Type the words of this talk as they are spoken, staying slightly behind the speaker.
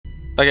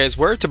Okay, guys,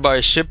 where to buy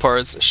ship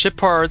parts? Ship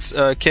parts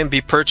can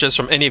be purchased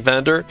from any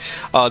vendor.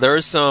 There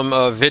are some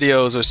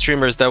videos or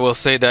streamers that will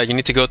say that you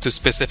need to go to a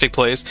specific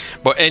place,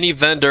 but any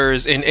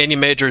vendors in any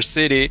major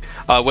city,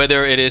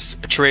 whether it is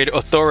Trade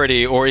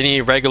Authority or any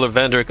regular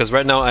vendor, because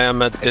right now I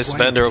am at this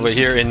vendor over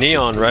here in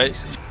Neon, right?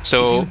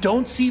 So if you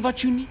don't see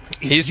what you need,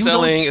 he's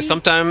selling,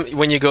 sometime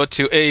when you go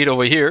to 8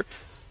 over here,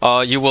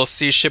 you will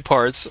see ship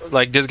parts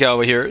like this guy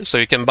over here, so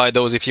you can buy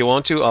those if you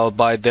want to. I'll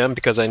buy them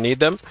because I need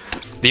them.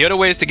 The other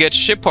ways to get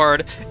ship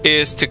part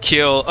is to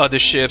kill other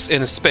ships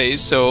in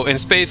space. So in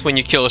space, when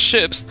you kill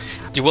ships,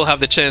 you will have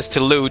the chance to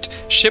loot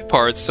ship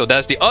parts. So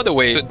that's the other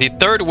way. The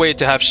third way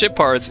to have ship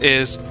parts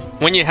is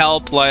when you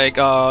help, like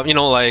you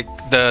know, like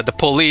the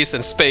police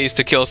in space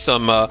to kill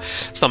some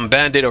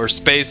bandit or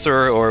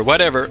spacer or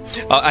whatever.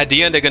 At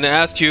the end, they're gonna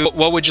ask you,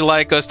 what would you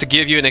like us to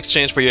give you in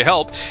exchange for your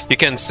help? You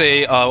can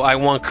say, I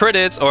want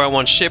credits, or I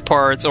want ship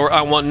parts, or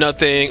I want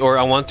nothing, or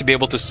I want to be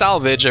able to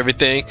salvage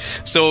everything.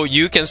 So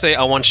you can say,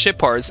 I want ship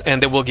parts,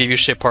 and they will give you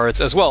ship parts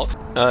as well.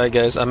 Alright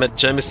guys, I'm at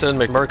Jemison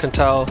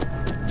Mercantile.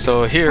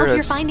 So here,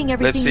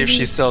 let's see if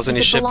she sells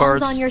any ship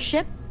parts. On your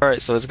ship?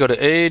 Alright, so let's go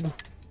to aid.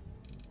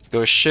 Let's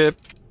go ship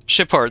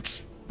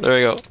parts. There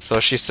we go. So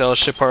she sells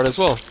ship part as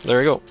well. There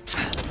we go.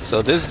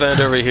 So this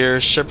vendor over here,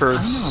 ship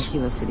parts. I know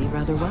Aquila City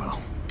rather well.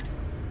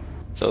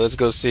 So let's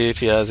go see if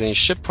he has any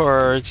ship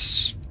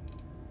parts.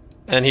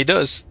 And he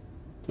does.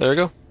 There we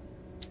go.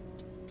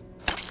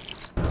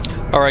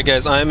 Alright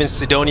guys, I'm in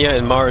Sidonia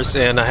and Mars,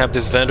 and I have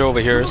this vendor over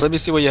here. So let me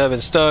see what you have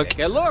in stock.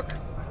 take a look.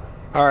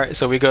 Alright,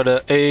 so we go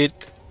to 8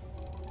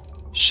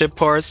 ship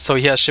parts. So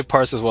he has ship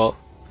parts as well.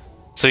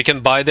 So you can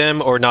buy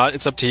them or not,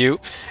 it's up to you.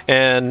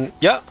 And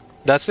yeah,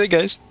 that's it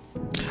guys.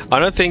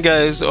 Another thing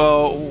guys,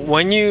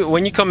 when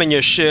you come in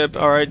your ship,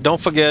 alright, don't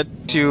forget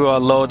to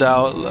load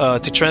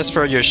out, to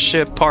transfer your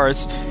ship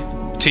parts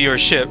to your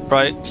ship,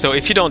 right? So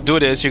if you don't do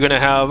this, you're gonna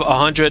have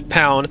 100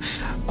 pound,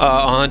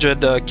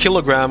 100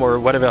 kilogram or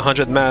whatever,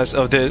 100 mass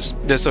of this,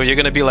 so you're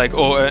gonna be like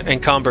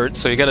encumbered.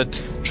 So you gotta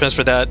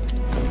transfer that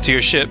to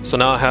your ship. So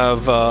now I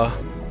have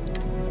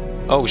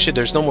oh shit,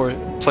 there's no more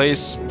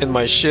place in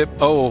my ship.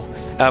 Oh,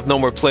 I have no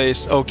more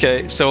place.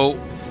 Okay, so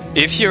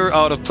if you're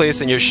out of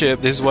place in your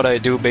ship, this is what I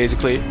do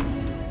basically.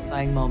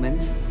 Buying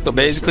moment. So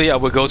basically I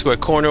would go to a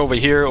corner over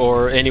here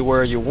or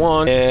anywhere you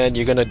want, and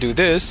you're gonna do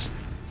this.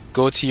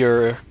 Go to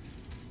your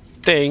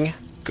thing,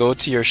 go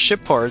to your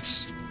ship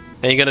parts,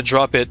 and you're gonna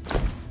drop it,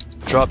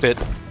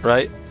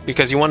 right?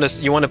 Because you want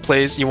to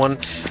place, you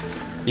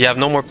have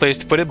no more place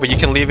to put it, but you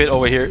can leave it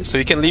over here. So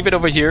you can leave it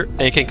over here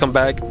and you can come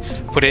back,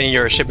 put it in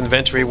your ship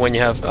inventory when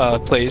you have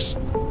place.